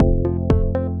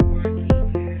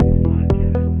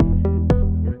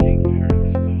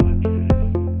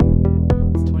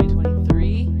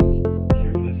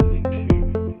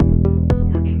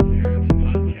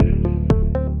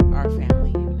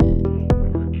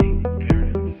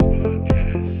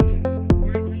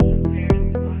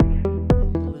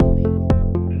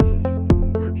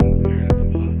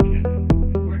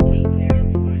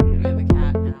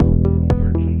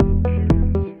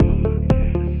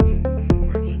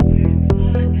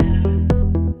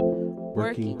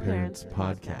Working Parents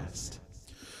Podcast.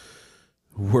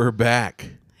 We're back.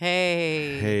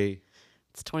 Hey.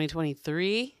 It's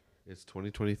 2023. It's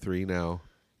 2023 now.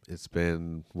 It's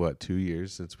been, 2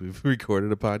 years since we've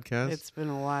recorded a podcast? It's been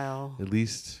a while. At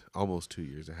least almost 2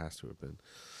 years. It has to have been.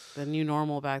 The new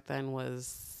normal back then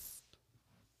was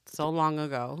so long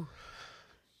ago.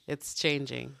 It's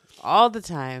changing all the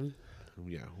time.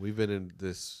 Yeah, we've been in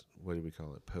this,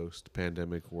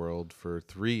 post-pandemic world for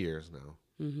 3 years now.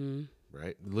 Mm-hmm.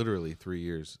 Right? Literally 3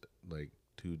 years,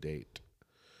 to date.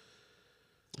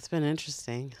 It's been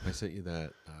interesting. I sent you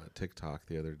that TikTok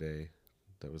the other day.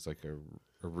 That was like a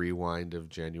rewind of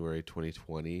January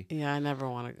 2020. Yeah, I never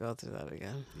want to go through that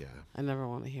again. Yeah. I never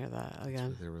want to hear that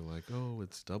again. They were like, oh,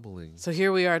 it's doubling. So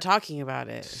here we are talking about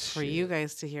it for Shit. you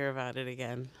guys to hear about it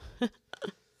again.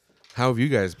 How have you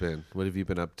guys been? What have you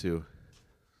been up to?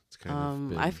 It's kind of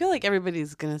been... I feel like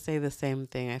everybody's going to say the same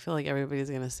thing. I feel like everybody's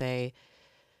going to say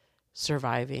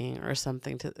surviving or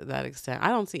something to that extent. I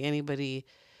don't see anybody...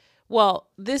 Well,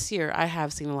 this year I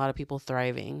have seen a lot of people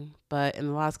thriving, but in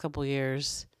the last couple of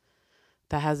years,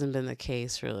 that hasn't been the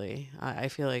case, really. I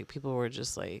feel like people were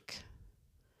just like...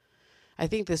 I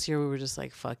think this year we were just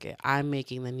like, fuck it. I'm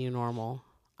making the new normal.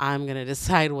 I'm going to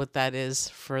decide what that is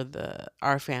for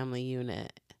our family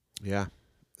unit. Yeah.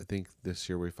 I think this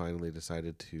year we finally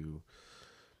decided to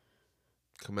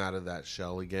come out of that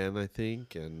shell again, I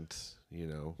think. And,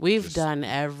 We've done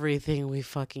everything we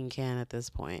fucking can at this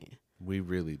point. We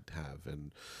really have.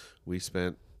 And we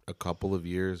spent a couple of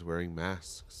years wearing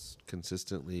masks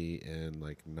consistently and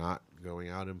not going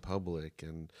out in public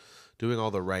and doing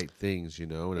all the right things,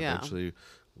 and eventually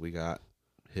we got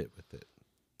hit with it.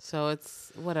 So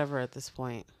it's whatever at this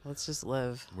point. Let's just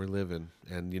live. We're living.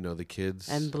 And, the kids.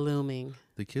 And blooming.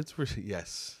 The kids were,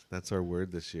 yes, that's our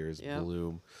word this year is Yep.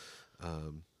 bloom.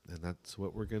 And that's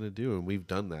what we're going to do. And we've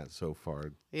done that so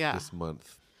far this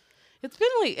month. It's been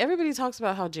everybody talks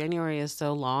about how January is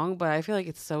so long, but I feel like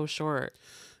it's so short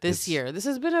this year. This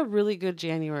has been a really good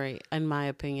January, in my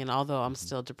opinion, although I'm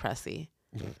still depressy.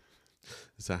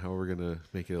 Is that how we're going to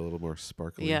make it a little more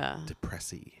sparkly? Yeah.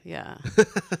 Depressy. Yeah.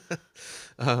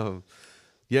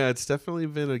 Yeah, it's definitely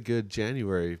been a good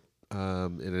January.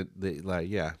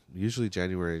 Usually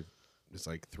January is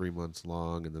 3 months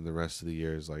long, and then the rest of the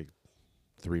year is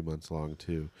 3 months long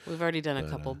too. We've already done a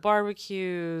couple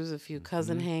barbecues, a few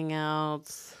cousin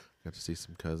hangouts. Got to see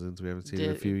some cousins we haven't seen in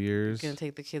a few years. Gonna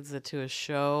take the kids to a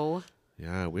show.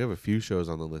 Yeah, we have a few shows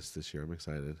on the list this year. I'm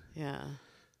excited. Yeah.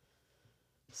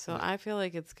 So I feel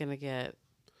like it's going to get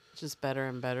just better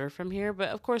and better from here. But,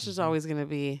 of course, there's always going to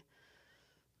be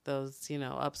those,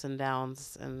 ups and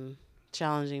downs and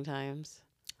challenging times.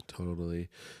 Totally.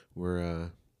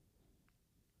 We're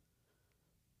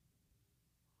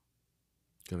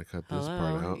going to cut this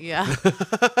part out. Yeah.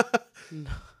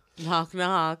 Knock,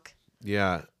 knock.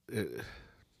 Yeah. I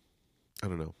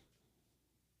don't know.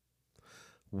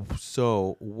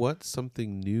 So what's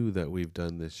something new that we've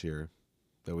done this year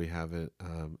that we haven't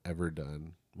ever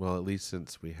done? Well, at least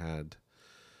since we had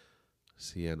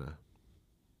Sienna.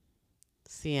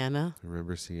 Sienna?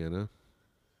 Remember Sienna?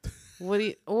 What do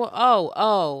you...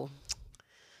 Oh.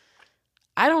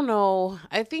 I don't know.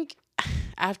 I think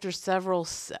after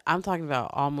I'm talking about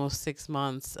almost 6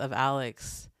 months of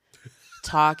Alex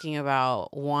talking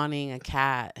about wanting a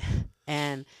cat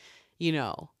and,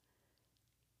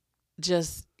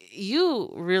 just...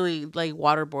 You really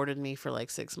waterboarded me for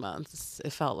 6 months.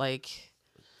 It felt like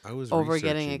I was over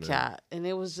getting a that. cat. And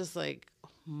it was just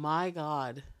my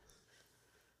God,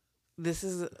 this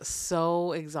is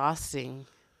so exhausting.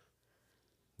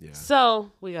 Yeah.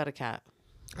 So we got a cat.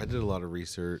 I did a lot of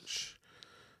research.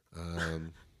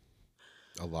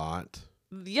 A lot.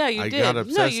 Yeah, you did. Got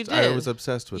obsessed. No, you did. I was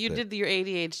obsessed with it. You did your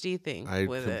ADHD thing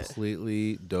with it. I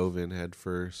completely dove in head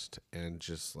first and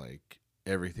just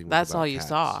everything. That's about all you cats.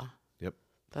 saw. Yep.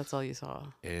 That's all you saw.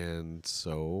 And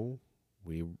so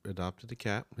we adopted a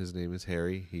cat. His name is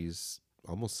Harry. He's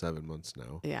almost 7 months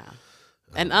now. Yeah.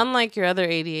 And unlike your other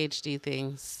ADHD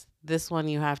things, this one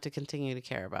you have to continue to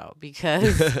care about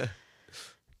because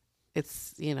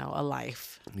it's, a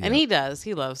life. Yeah. And he does.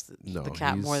 He loves the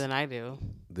cat more than I do.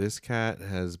 This cat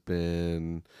has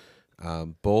been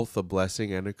both a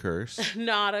blessing and a curse.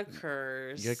 Not a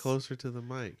curse. Get closer to the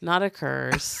mic. Not a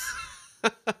curse.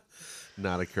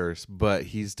 Not a curse, but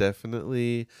he's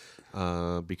definitely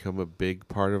become a big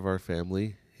part of our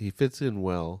family. He fits in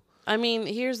well. I mean,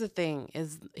 here's the thing: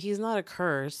 is he's not a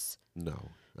curse. No,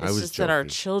 it's just joking. That our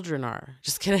children are.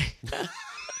 Just kidding.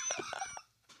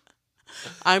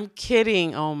 I'm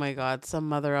kidding. Oh my God, some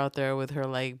mother out there with her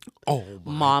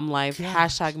mom life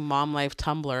 #mom life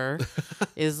Tumblr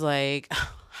is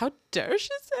how dare she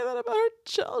say that about her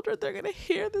children, they're going to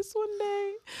hear this one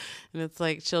day. And it's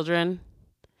like, children,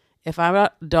 if I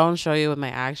don't show you with my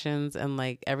actions and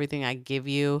like everything I give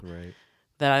you, right,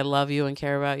 that I love you and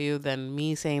care about you, then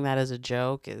me saying that as a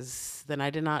joke then I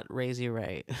did not raise you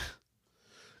right.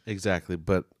 exactly.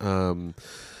 But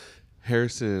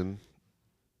Harrison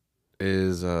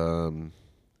is a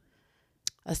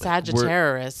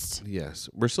Sagittarius. Yes,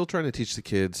 we're still trying to teach the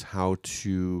kids how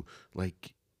to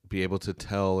like be able to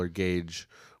tell or gauge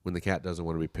when the cat doesn't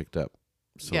want to be picked up.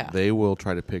 So they will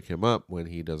try to pick him up when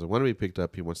he doesn't want to be picked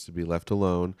up. He wants to be left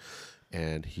alone,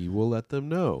 and he will let them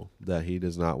know that he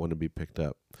does not want to be picked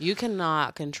up. You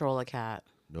cannot control a cat.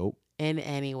 Nope. In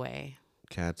any way.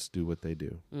 Cats do what they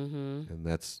do. Mm-hmm. And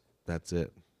that's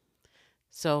it.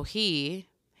 So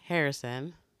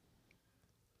Harrison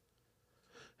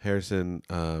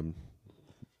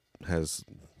has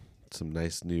some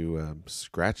nice new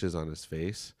scratches on his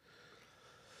face.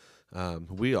 I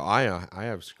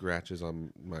have scratches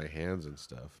on my hands and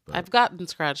stuff. But I've gotten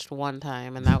scratched one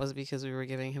time, and that was because we were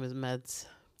giving him his meds.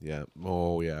 Yeah.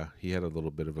 Oh, yeah. He had a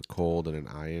little bit of a cold and an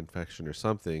eye infection or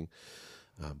something.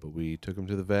 But we took him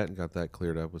to the vet and got that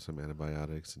cleared up with some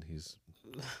antibiotics, and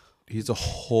he's a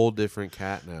whole different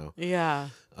cat now. Yeah.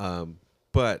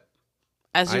 But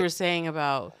as you were saying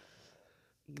about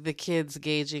the kids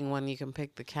gauging when you can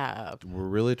pick the cat up, we're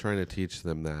really trying to teach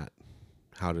them that.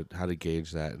 How to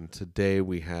gauge that. And today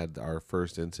we had our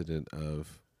first incident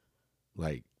of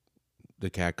like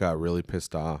the cat got really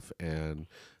pissed off and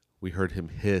we heard him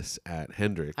hiss at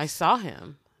Hendrix. I saw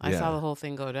him. I saw the whole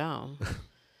thing go down.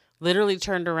 Literally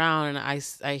turned around and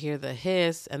I hear the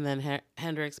hiss and then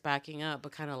Hendrix backing up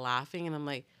but kind of laughing, and I'm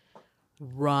like,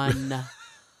 run.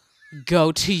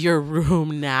 Go to your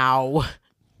room now.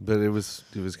 But it was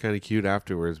kind of cute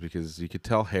afterwards because you could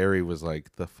tell Harry was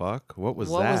like, the fuck? What was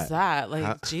that? What was that?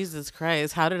 Like, Jesus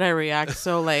Christ. How did I react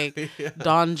so like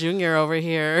Don Jr. over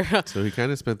here? So he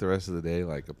kind of spent the rest of the day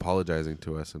like apologizing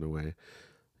to us in a way.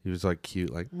 He was like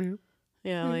cute, like, meow.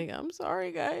 Yeah, like, I'm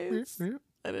sorry, guys.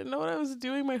 I didn't know what I was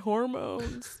doing. My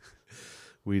hormones.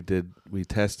 We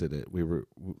tested it.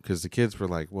 Because the kids were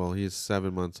like, well, he's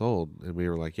 7 months old. And we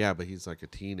were like, yeah, but he's like a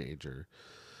teenager.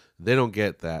 They don't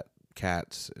get that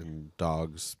cats and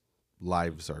dogs'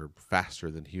 lives are faster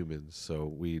than humans. So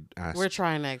we're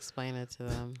trying to explain it to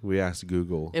them. We asked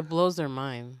Google. It blows their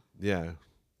mind. Yeah.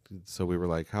 So we were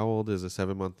like, how old is a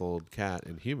 7-month-old cat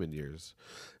in human years?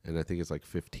 And I think it's like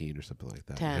 15 or something like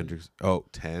that. 10.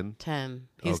 10? 10.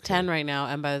 He's 10 right now.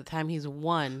 And by the time he's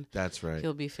 1, that's right,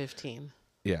 he'll be 15.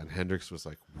 Yeah. And Hendrix was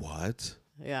like, what?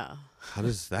 Yeah. How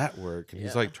does that work? And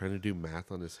he's like trying to do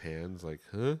math on his hands. Like,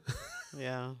 huh?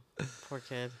 Yeah. Poor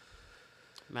kid.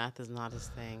 Math is not his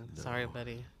thing. No. Sorry,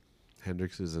 buddy.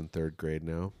 Hendrix is in 3rd grade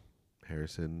now.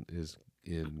 Harrison is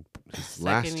in his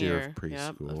last year of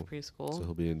preschool. So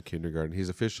he'll be in kindergarten. He's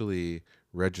officially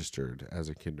registered as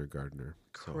a kindergartner.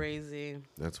 So crazy.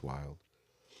 That's wild.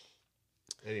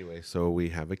 Anyway, so we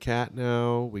have a cat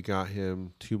now. We got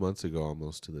him 2 months ago,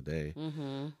 almost to the day.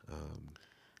 Mm-hmm.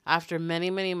 After many,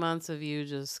 many months of you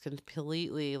just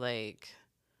completely like...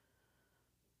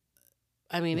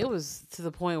 I mean, it was to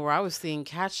the point where I was seeing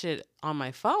cat shit on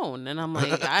my phone. And I'm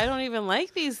like, I don't even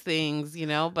like these things,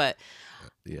 but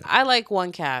I like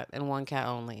one cat and one cat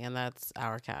only. And that's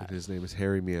our cat. And his name is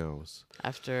Harry Meows.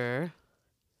 After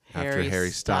Harry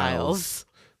Styles.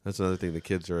 That's another thing. The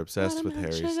kids are obsessed with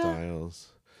Harry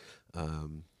Styles,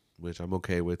 which I'm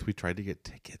okay with. We tried to get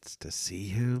tickets to see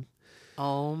him.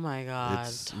 Oh, my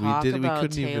God. Talk about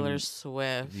Taylor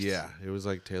Swift. Yeah, it was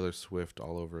like Taylor Swift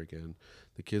all over again.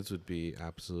 The kids would be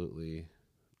absolutely...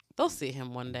 They'll see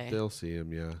him one day. They'll see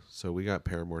him, yeah. So we got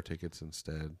Paramore tickets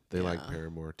instead. They like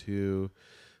Paramore too.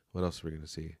 What else are we going to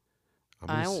see?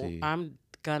 I'm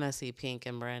going to see Pink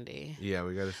and Brandy. Yeah,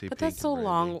 we got to see Pink and Brandy. But that's so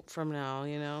long from now,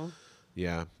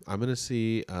 Yeah. I'm going to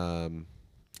see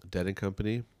Dead and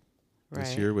Company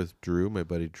this year with Drew. My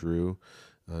buddy Drew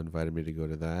invited me to go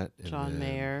to that. And John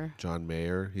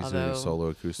Mayer. He's doing a solo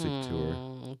acoustic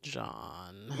tour.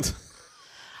 John.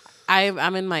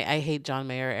 I'm in my I hate John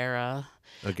Mayer era.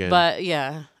 Again.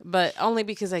 But only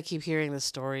because I keep hearing the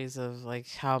stories of like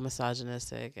how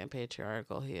misogynistic and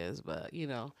patriarchal he is. But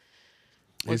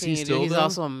what is can he you still? Do? He's though?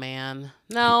 Also a man.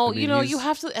 No, you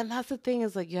have to, and that's the thing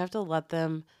is like you have to let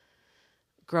them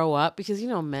grow up because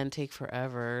men take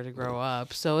forever to grow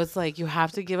up. So it's like you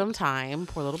have to give them time.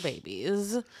 Poor little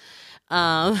babies.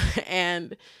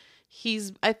 And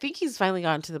I think he's finally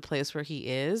gotten to the place where he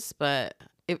is, but.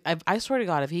 I swear to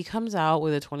God, if he comes out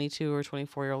with a 22 or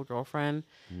 24-year-old girlfriend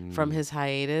from his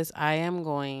hiatus, I am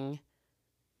going,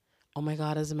 oh my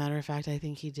God, as a matter of fact, I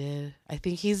think he did. I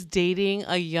think he's dating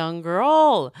a young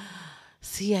girl.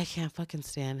 See, I can't fucking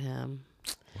stand him.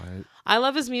 What? I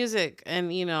love his music,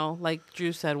 and like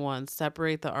Drew said once,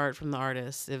 separate the art from the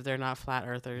artist if they're not flat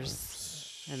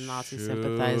earthers and Nazi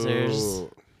sympathizers.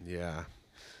 Yeah.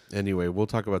 Anyway, we'll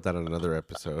talk about that on another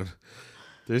episode.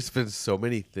 There's been so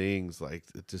many things like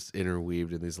just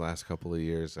interweaved in these last couple of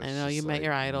years. I know you met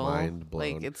your idol. Mind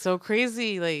blown. Like, it's so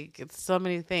crazy. Like, it's so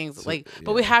many things. So,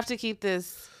 but we have to keep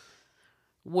this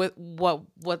with what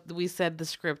we said the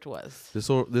script was. This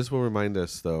will remind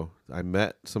us though. I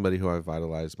met somebody who I've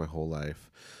idolized my whole life.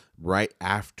 Right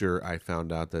after I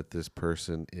found out that this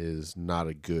person is not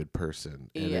a good person,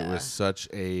 and it was such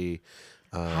a.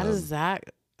 How does that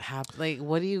happen? Like,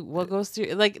 what goes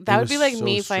through? Like, that would be like so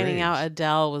me finding out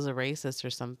Adele was a racist or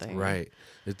something. Right.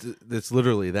 It's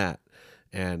literally that,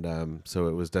 and so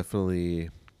it was definitely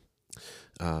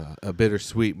a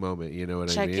bittersweet moment. You know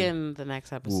what I mean? Check in the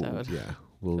next episode. Yeah,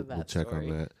 we'll check on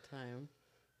that. Time.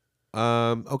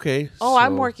 Okay. Oh,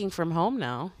 I'm working from home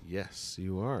now. Yes,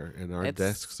 you are. And our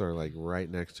desks are like right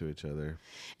next to each other.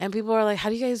 And people are like, how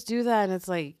do you guys do that? And it's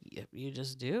like, you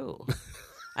just do.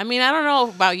 I mean, I don't know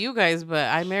about you guys, but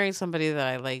I married somebody that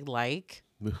I like.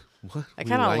 What? I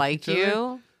kind of like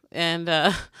you. And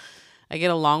I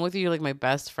get along with you. You're like my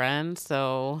best friend.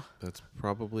 So that's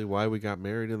probably why we got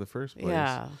married in the first place.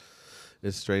 Yeah.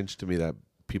 It's strange to me that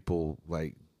people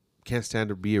like can't stand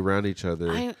to be around each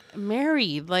other. I'm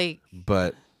married,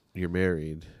 but you're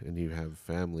married and you have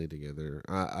family together.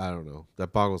 I don't know.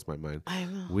 That boggles my mind. I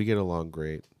know. We get along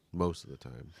great most of the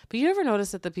time. But you ever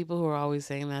notice that the people who are always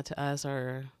saying that to us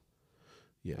are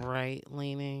right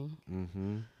leaning?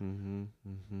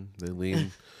 They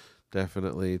lean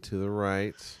definitely to the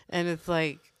right. And it's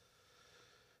like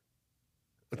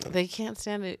they can't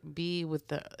stand to be with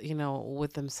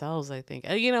with themselves, I think.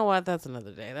 You know what? That's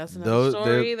another day. That's another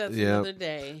story. That's another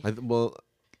day. Well,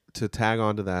 to tag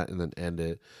on to that and then end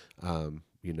it,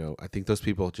 I think those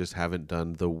people just haven't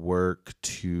done the work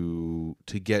to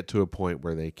get to a point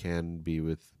where they can be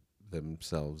with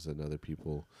themselves and other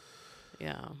people.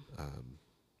 Yeah.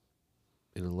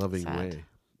 In a loving way.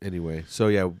 Anyway, so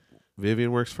yeah,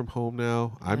 Vivian works from home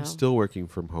now. Yeah. I'm still working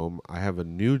from home. I have a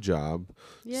new job.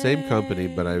 Yay. Same company,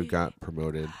 but I got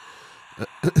promoted.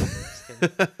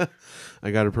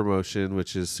 I got a promotion,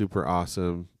 which is super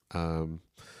awesome.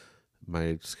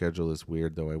 My schedule is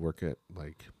weird, though. I work at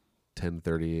like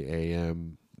 10:30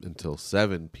 a.m. until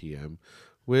 7 p.m.,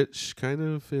 which kind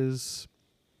of is,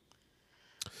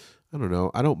 I don't know.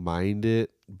 I don't mind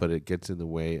it, but it gets in the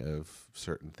way of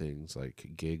certain things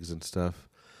like gigs and stuff.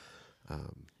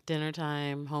 Dinner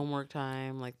time, homework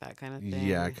time, like that kind of thing.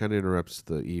 Yeah, it kind of interrupts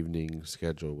the evening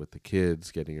schedule with the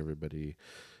kids, getting everybody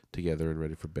together and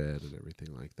ready for bed and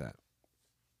everything like that.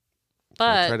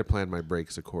 But so I try to plan my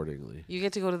breaks accordingly. You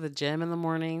get to go to the gym in the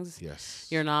mornings. Yes.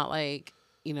 You're not like,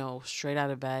 straight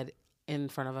out of bed in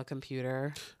front of a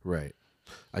computer. Right.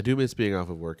 I do miss being off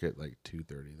of work at like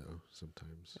 2:30 though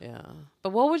sometimes. Yeah. But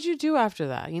what would you do after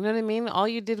that? You know what I mean? All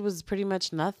you did was pretty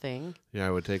much nothing. Yeah,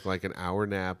 I would take like an hour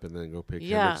nap and then go pick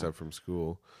Hendrix up from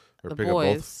school. Or the pick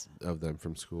boys. up both of them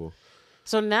from school.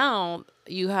 So now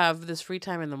you have this free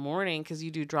time in the morning because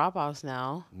you do drop-offs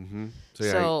now. Mm-hmm.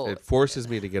 So yeah, it forces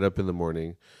me to get up in the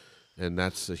morning. And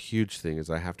that's a huge thing is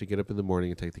I have to get up in the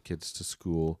morning and take the kids to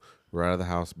school. We're out of the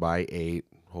house by 8,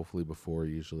 hopefully before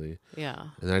usually. Yeah.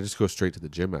 And then I just go straight to the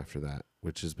gym after that,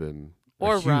 which has been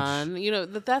run.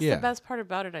 That's the best part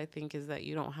about it, I think, is that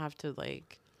you don't have to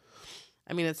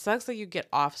it sucks that you get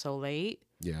off so late.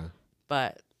 Yeah.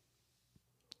 But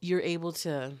you're able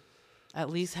to at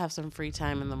least have some free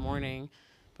time in the morning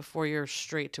before you're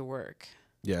straight to work.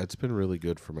 Yeah, it's been really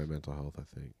good for my mental health, I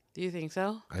think. Do you think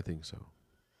so? I think so.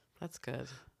 That's good.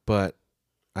 But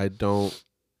I don't.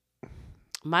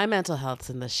 My mental health's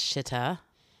in the shitter.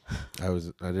 I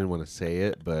didn't want to say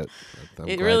it, but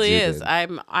it really is.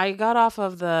 Did. I got off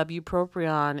of the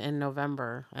bupropion in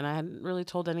November, and I hadn't really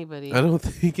told anybody. I don't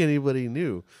think anybody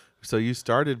knew. So you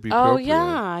started bupropion. Oh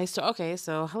yeah, okay.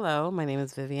 So hello, my name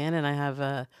is Vivian, and I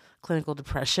have clinical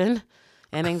depression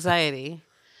and anxiety.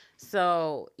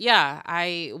 So yeah,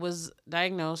 I was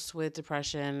diagnosed with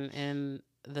depression in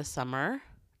the summer,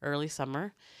 early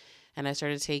summer, and I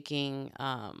started taking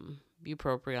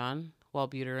bupropion,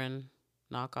 Wellbutrin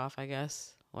knockoff, I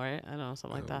guess, right? I don't know,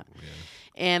 something like that. Yeah.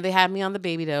 And they had me on the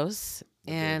baby dose,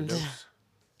 and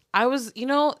I was,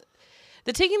 the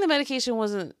taking the medication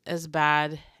wasn't as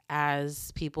bad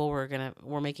as people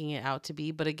were making it out to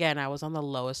be, but again, I was on the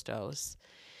lowest dose,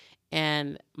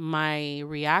 and my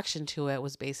reaction to it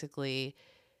was basically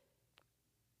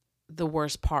the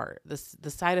worst part.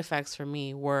 The side effects for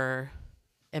me were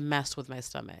it messed with my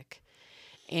stomach.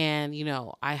 And, you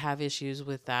know, I have issues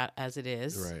with that as it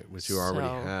is. Right. Which you already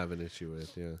have an issue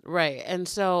with. Yeah. Right. And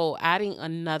so adding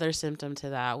another symptom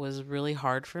to that was really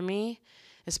hard for me,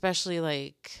 especially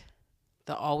like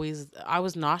I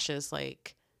was nauseous,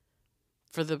 like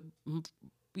for the,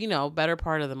 you know, better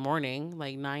part of the morning,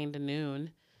 like 9 to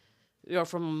noon, you know,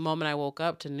 from the moment I woke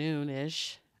up to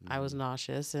noon-ish, I was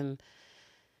nauseous. And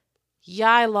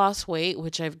yeah, I lost weight,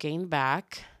 which I've gained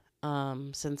back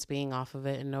since being off of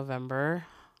it in November.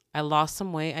 I lost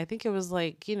some weight. I think it was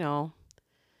like, you know,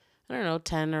 I don't know,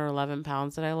 10 or 11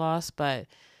 pounds that I lost, but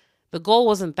the goal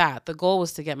wasn't that. The goal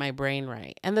was to get my brain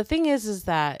right. And the thing is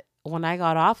that when I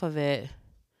got off of it,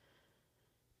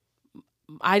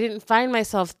 I didn't find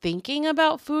myself thinking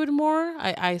about food more.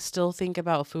 I still think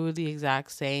about food the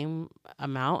exact same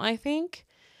amount, I think.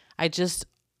 I just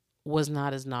was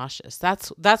not as nauseous.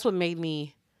 That's what made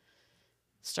me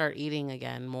start eating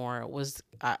again more.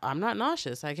 I'm not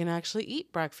nauseous. I can actually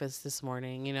eat breakfast this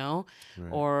morning, you know,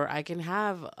 right. Or I can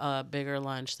have a bigger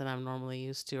lunch than I'm normally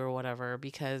used to or whatever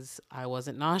because I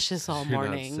wasn't nauseous all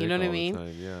morning. You know what I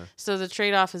mean? Yeah. So the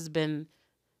trade-off has been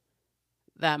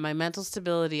that my mental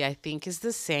stability, I think, is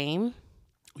the same.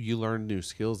 You learn new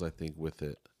skills, I think, with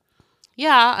it.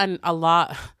 Yeah, and a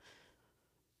lot.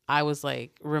 I was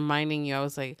like reminding you. I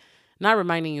was like, not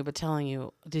reminding you, but telling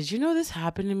you. Did you know this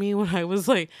happened to me when I was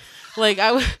like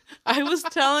I was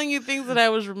telling you things that I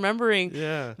was remembering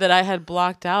that I had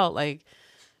blocked out, like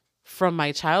from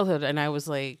my childhood, and I was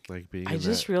like being I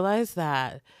just realized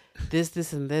that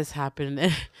this, and this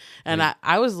happened, and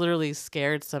I was literally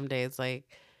scared some days, like.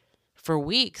 For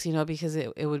weeks, you know, because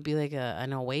it would be like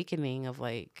an awakening of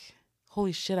like,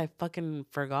 holy shit, I fucking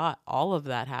forgot all of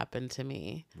that happened to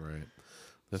me. Right.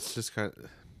 That's just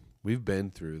we've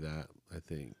been through that, I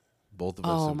think. Both of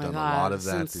us have done a lot of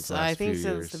that these last few years.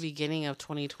 Since the beginning of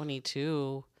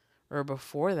 2022 or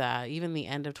before that, even the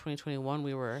end of 2021,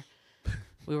 we were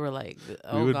like,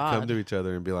 oh, we would God. come to each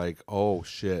other and be like, oh,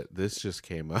 shit, this just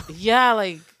came up. Yeah,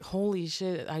 like, holy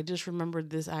shit, I just remembered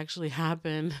this actually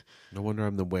happened. No wonder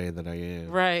I'm the way that I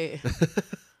am. Right.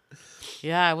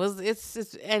 Yeah,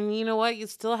 it's, and you know what?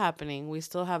 It's still happening. We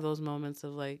still have those moments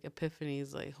of, like,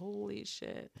 epiphanies, like, holy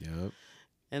shit. Yep.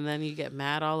 And then you get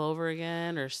mad all over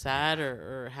again or sad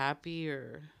or happy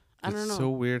or, I don't know. It's so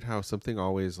weird how something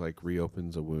always, like,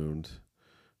 reopens a wound.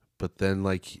 But then,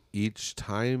 like, each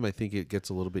time, I think it gets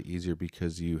a little bit easier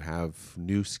because you have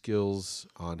new skills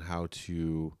on how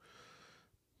to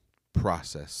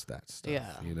process that stuff.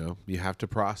 Yeah. You know? You have to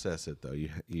process it, though.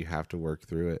 You have to work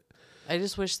through it. I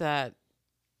just wish that...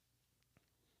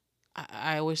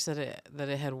 I wish that it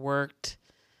had worked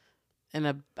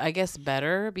in I guess,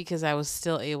 better because I was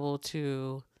still able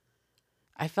to...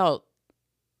 I felt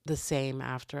the same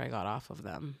after I got off of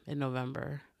them in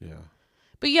November. Yeah.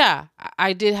 But yeah,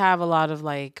 I did have a lot of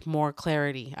like more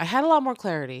clarity. I had a lot more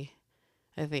clarity,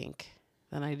 I think,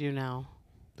 than I do now.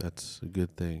 That's a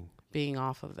good thing. Being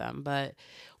off of them. But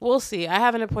we'll see. I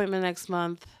have an appointment next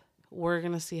month. We're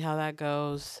going to see how that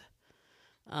goes.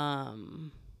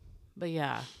 But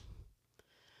yeah.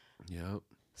 Yep.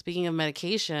 Speaking of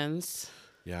medications.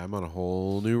 Yeah, I'm on a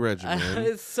whole new regimen.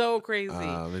 It's so crazy.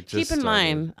 Keep in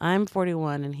mind, I'm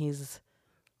 41 and he's...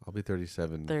 I'll be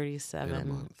 37. 37 in a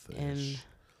month.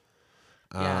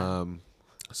 Yeah.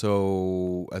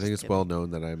 So I think it's well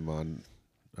known that I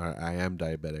am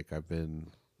diabetic. I've been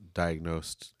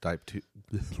diagnosed type 2.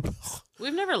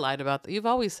 We've never lied about that. You've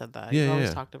always said that. Yeah, You've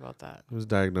always talked about that. I was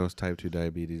diagnosed type 2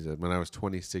 diabetes when I was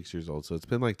 26 years old. So it's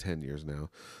been like 10 years now.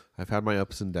 I've had my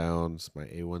ups and downs. My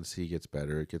A1C gets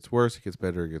better. It gets worse. It gets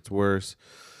better. It gets worse.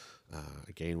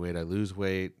 I gain weight. I lose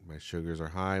weight. My sugars are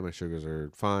high. My sugars are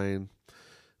fine.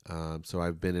 So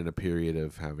I've been in a period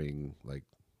of having like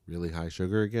really high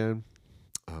sugar again.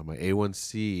 My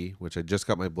A1C, which I just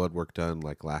got my blood work done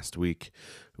like last week,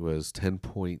 was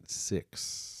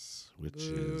 10.6, which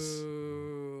is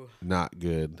not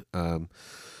good. I'm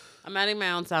adding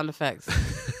my own sound effects.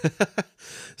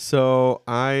 So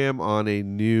I am on a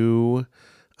new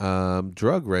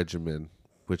drug regimen,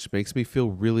 which makes me feel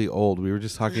really old. We were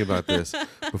just talking about this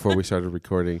before we started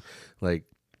recording. Like,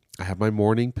 I have my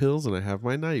morning pills and I have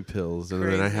my night pills, and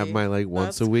then I have my like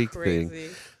once a week thing.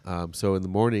 So in the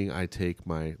morning I take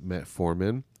my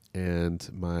metformin and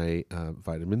my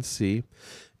vitamin C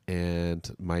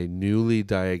and my newly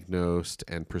diagnosed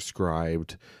and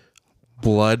prescribed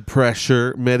blood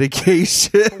pressure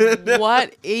medication.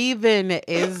 What even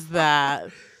is that?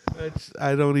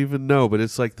 I don't even know, but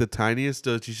it's like the tiniest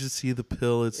dose. You should see the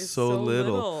pill. It's so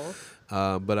little.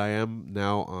 But I am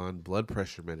now on blood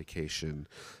pressure medication.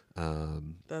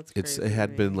 That's crazy. It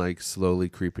had been like slowly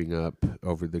creeping up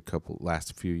over the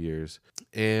last few years,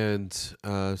 and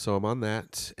so I'm on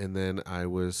that. And then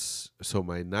so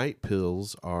my night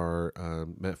pills are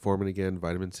metformin again,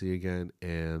 vitamin C again,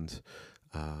 and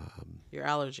your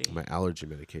allergy, my allergy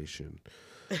medication.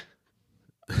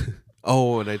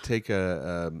 Oh, and I take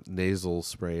a nasal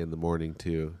spray in the morning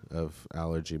too of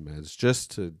allergy meds just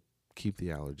to keep the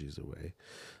allergies away.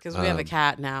 Because we have a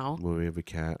cat now. When we have a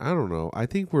cat, I don't know. I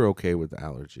think we're okay with the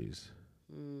allergies.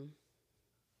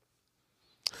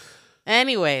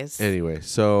 Anyway,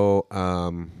 so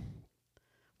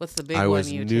what's the big I one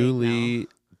was you newly take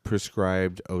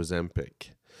prescribed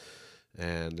Ozempic,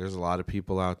 and there's a lot of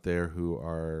people out there who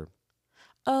are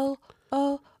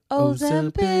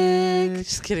Ozempic.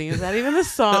 Just kidding. Is that even a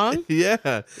song?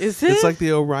 Yeah. Is it? It's like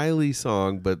the O'Reilly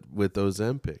song, but with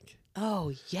Ozempic.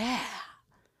 Oh, yeah.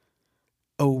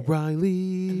 O'Reilly.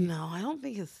 No, I don't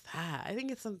think it's that. I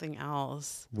think it's something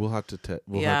else. We'll have to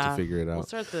have to figure it out. We'll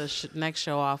start the next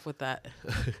show off with that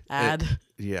ad.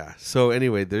 Yeah. So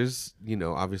anyway, there's,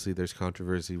 obviously there's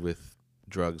controversy with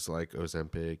drugs like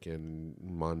Ozempic and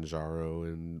Mounjaro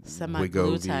and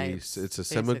Wegovy. It's a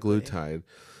semaglutide.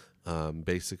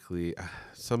 Basically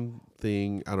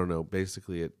something, I don't know,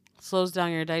 basically it slows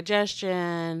down your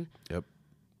digestion. Yep.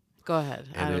 Go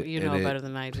ahead. You know better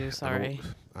than I do. Sorry.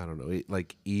 I don't know. It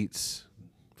like eats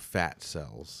fat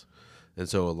cells. And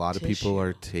so a lot of people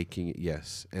are taking it.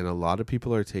 Yes. And a lot of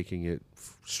people are taking it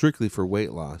strictly for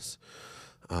weight loss.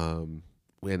 And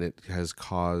it has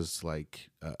caused like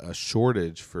a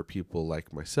shortage for people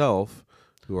like myself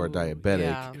who are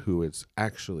diabetic, who it's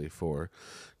actually for.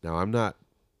 Now, I'm not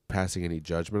passing any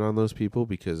judgment on those people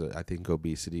because I think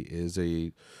obesity is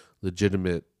a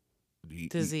legitimate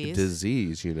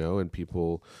disease, and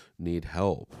people need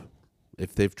help.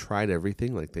 If they've tried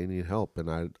everything, like they need help. And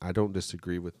I don't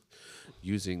disagree with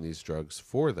using these drugs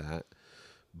for that.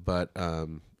 But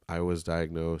I was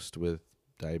diagnosed with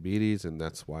diabetes, and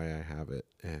that's why I have it.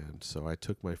 And so I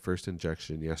took my first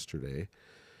injection yesterday.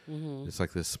 Mm-hmm. It's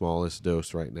like the smallest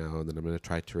dose right now, and then I'm going to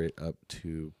titrate up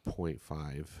to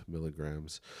 0.5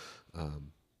 milligrams.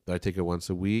 But I take it once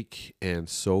a week, and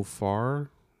so far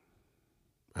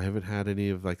I haven't had any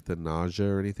of like the nausea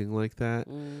or anything like that.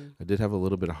 I did have a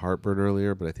little bit of heartburn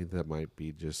earlier, but I think that might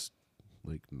be just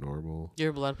like normal.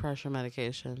 Your blood pressure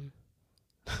medication.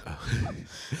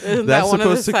 That's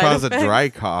supposed to cause a dry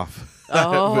cough, which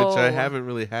I haven't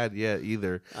really had yet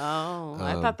either.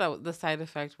 I thought that the side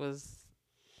effect was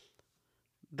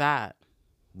that.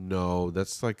 No,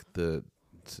 that's like the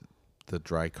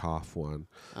dry cough one.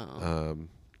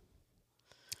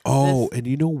 And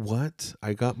you know what?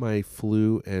 I got my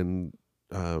flu and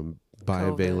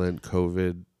bivalent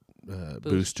COVID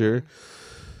booster.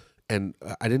 And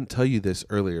I didn't tell you this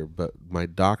earlier, but my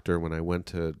doctor, when I went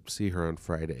to see her on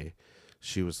Friday,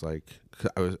 she was like,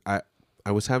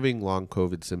 I was having long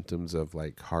COVID symptoms of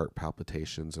like heart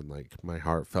palpitations, and like my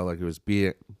heart felt like it was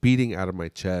beating out of my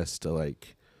chest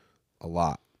like a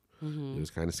lot. Mm-hmm. It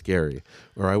was kind of scary.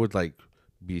 Or I would like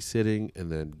be sitting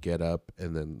and then get up,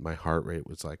 and then my heart rate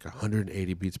was like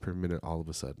 180 beats per minute all of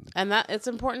a sudden. And that it's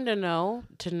important to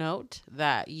note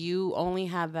that you only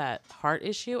had that heart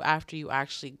issue after you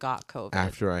actually got COVID.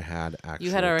 After I had you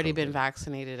had already been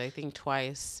vaccinated, I think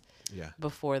twice. Yeah.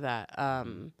 Before that,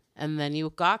 and then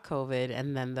you got COVID,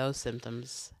 and then those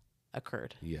symptoms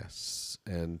occurred. Yes,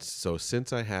 and so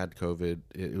since I had COVID,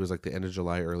 it was like the end of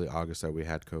July, early August that we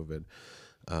had COVID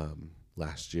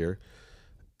last year.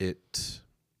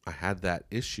 I had that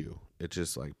issue. It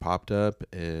just like popped up,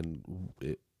 and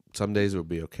some days it would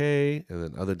be okay, and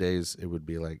then other days it would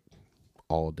be like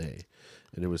all day,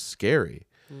 and it was scary.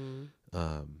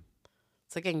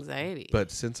 It's like anxiety.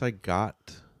 But since I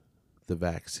got the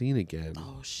vaccine again,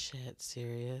 oh shit,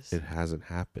 serious? It hasn't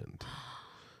happened.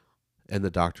 And the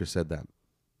doctor said that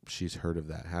she's heard of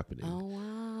that happening. Oh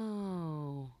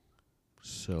wow.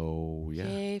 So yeah.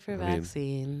 Yay for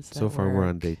vaccines. So far we're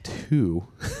on day 2.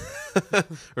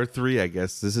 Or 3, I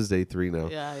guess. This is day 3 now.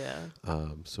 Yeah.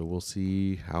 So we'll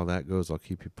see how that goes. I'll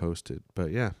keep you posted.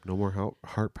 But yeah, no more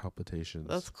heart palpitations.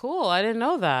 That's cool. I didn't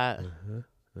know that.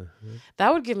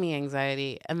 That would give me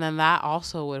anxiety, and then that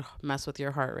also would mess with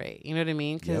your heart rate. You know what I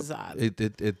mean? Because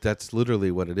that's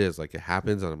literally what it is. Like it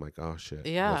happens, and I'm like, oh shit,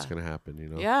 what's gonna happen? You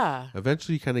know? Yeah.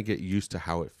 Eventually, you kind of get used to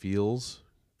how it feels,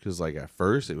 because like at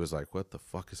first it was like, what the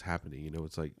fuck is happening? You know,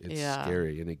 it's like it's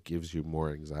scary, and it gives you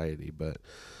more anxiety. But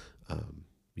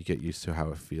you get used to how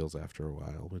it feels after a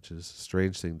while, which is a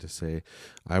strange thing to say.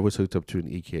 I was hooked up to an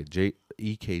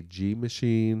EKG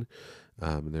machine,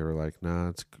 and they were like,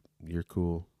 nah, you're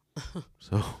cool.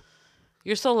 So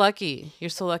You're so lucky. You're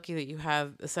so lucky that you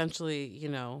have essentially,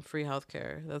 free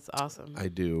healthcare. That's awesome. I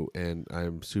do, and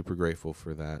I'm super grateful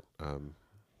for that.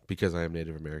 Because I am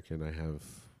Native American, I have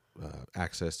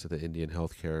access to the Indian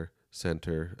Healthcare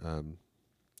Center,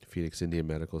 Phoenix Indian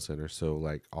Medical Center. So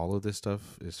like all of this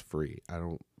stuff is free. I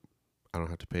don't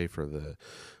have to pay for the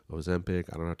Ozempic.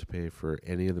 I don't have to pay for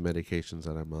any of the medications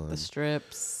that I'm on. The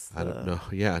strips. I don't know.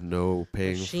 Yeah, no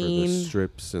paying machine. for the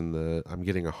strips and I'm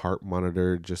getting a heart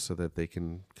monitor just so that they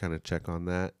can kind of check on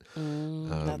that.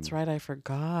 That's right. I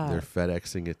forgot. They're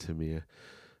FedExing it to me.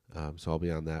 So I'll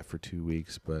be on that for 2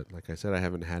 weeks. But like I said, I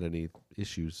haven't had any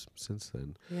issues since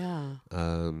then. Yeah.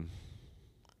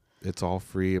 It's all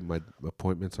free. My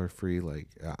appointments are free. Like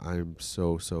I'm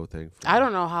so thankful. I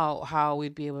don't know how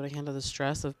we'd be able to handle the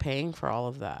stress of paying for all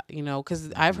of that,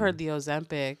 because I've heard the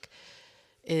Ozempic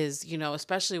is,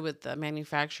 especially with the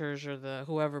manufacturers or the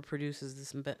whoever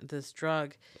produces this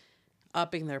drug,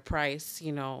 upping their price,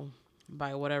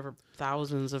 by whatever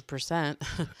thousands of percent.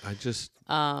 I just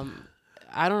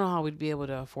I don't know how we'd be able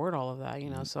to afford all of that,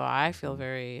 So I feel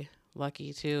very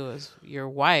lucky too, as your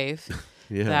wife.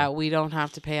 Yeah. That we don't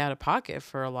have to pay out of pocket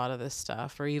for a lot of this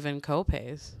stuff or even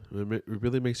co-pays. It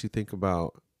really makes you think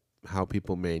about how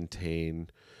people maintain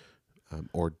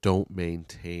or don't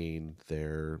maintain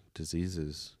their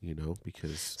diseases,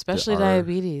 because especially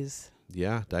diabetes.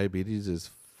 Yeah, diabetes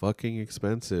is fucking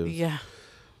expensive. Yeah.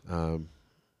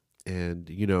 And,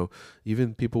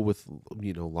 even people with,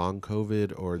 long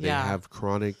COVID or they have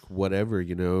chronic whatever,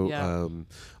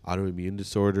 autoimmune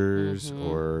disorders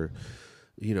or,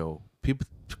 people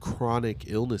chronic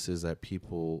illnesses that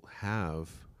people have.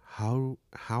 How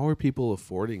are people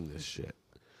affording this shit?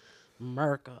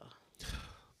 America.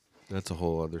 That's a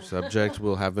whole other subject.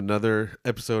 We'll have another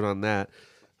episode on that.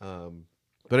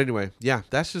 But anyway, yeah,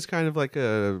 that's just kind of like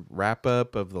a wrap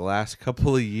up of the last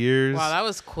couple of years. Wow, that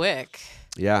was quick.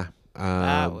 Yeah.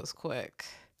 That was quick.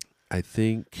 I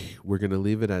think we're going to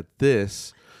leave it at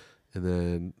this and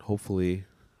then hopefully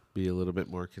be a little bit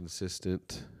more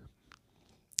consistent.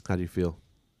 How do you feel?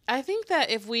 I think that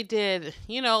if we did,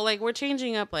 we're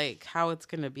changing up like how it's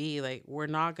going to be. Like we're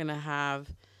not going to have,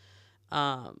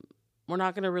 we're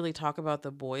not going to really talk about the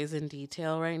boys in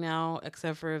detail right now,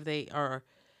 except for if they are,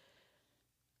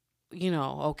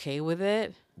 okay with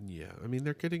it. Yeah. I mean,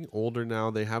 they're getting older now.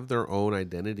 They have their own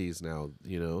identities now,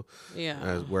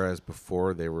 Yeah. Whereas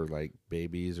before they were like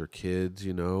babies or kids,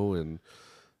 and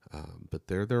but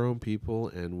they're their own people,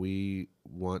 and we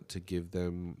want to give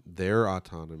them their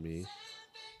autonomy.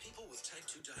 People with type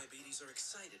 2 diabetes are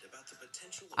excited about the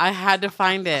potential. I had to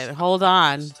find it. Hold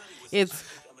on. It's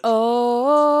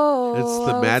It's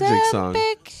the magic song.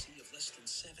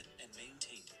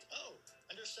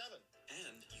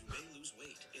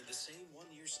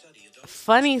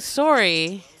 Funny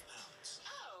story.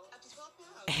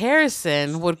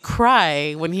 Harrison would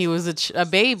cry when he was a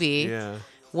baby. Yeah.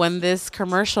 When this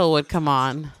commercial would come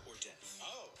on.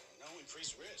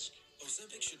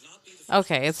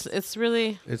 Okay, it's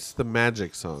really. It's the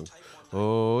magic song.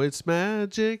 Oh, it's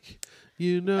magic,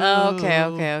 Oh,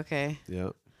 okay.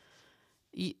 Yep.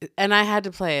 And I had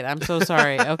to play it. I'm so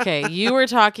sorry. Okay, you were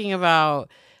talking about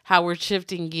how we're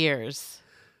shifting gears.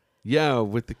 Yeah,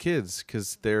 with the kids,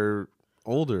 because they're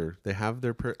older. They have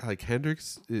their like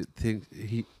Hendrix.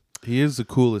 He is the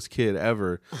coolest kid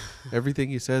ever. Everything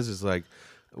he says is like.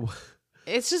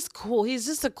 It's just cool. He's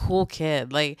just a cool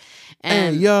kid. Like,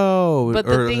 and hey, yo, but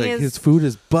the thing is, his food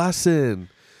is bussin'.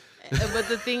 But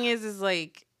the thing is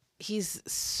like he's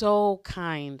so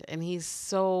kind and he's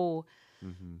so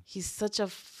he's such a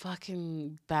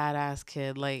fucking badass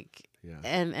kid. Like,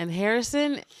 and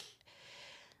Harrison.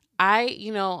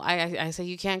 I say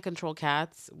you can't control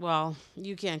cats. Well,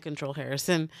 you can't control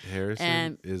Harrison.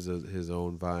 Harrison is his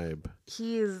own vibe.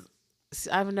 He is.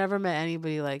 I've never met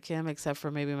anybody like him except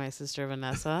for maybe my sister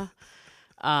Vanessa.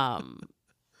 And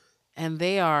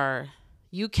they are,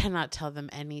 you cannot tell them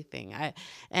anything.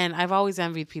 I've always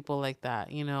envied people like that,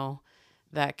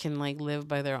 that can like live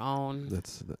by their own.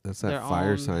 That's that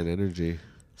fire sign energy.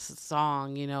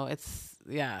 Song, it's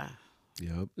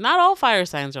Yep. Not all fire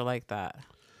signs are like that.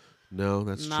 No,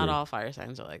 that's not true. all fire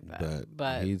signs are like that.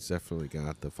 But he's definitely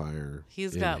got the fire.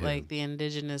 He's got him. Like the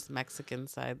indigenous Mexican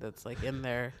side that's like in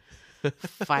there.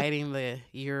 Fighting the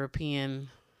European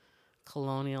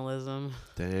colonialism.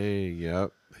 Dang,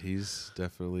 yep. He's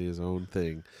definitely his own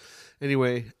thing.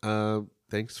 Anyway,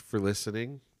 thanks for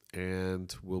listening,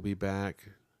 and we'll be back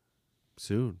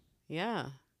soon. Yeah.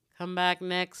 Come back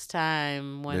next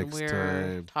time when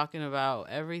we're talking about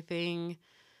everything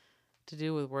to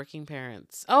do with working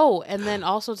parents. Oh, and then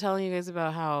also telling you guys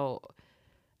about how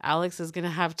Alex is going to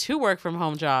have 2 work from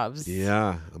home jobs.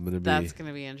 Yeah, I'm going to be. That's going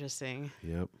to be interesting.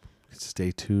 Yep.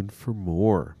 Stay tuned for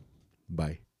more.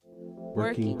 Bye.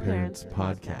 Working Parents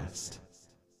Podcast.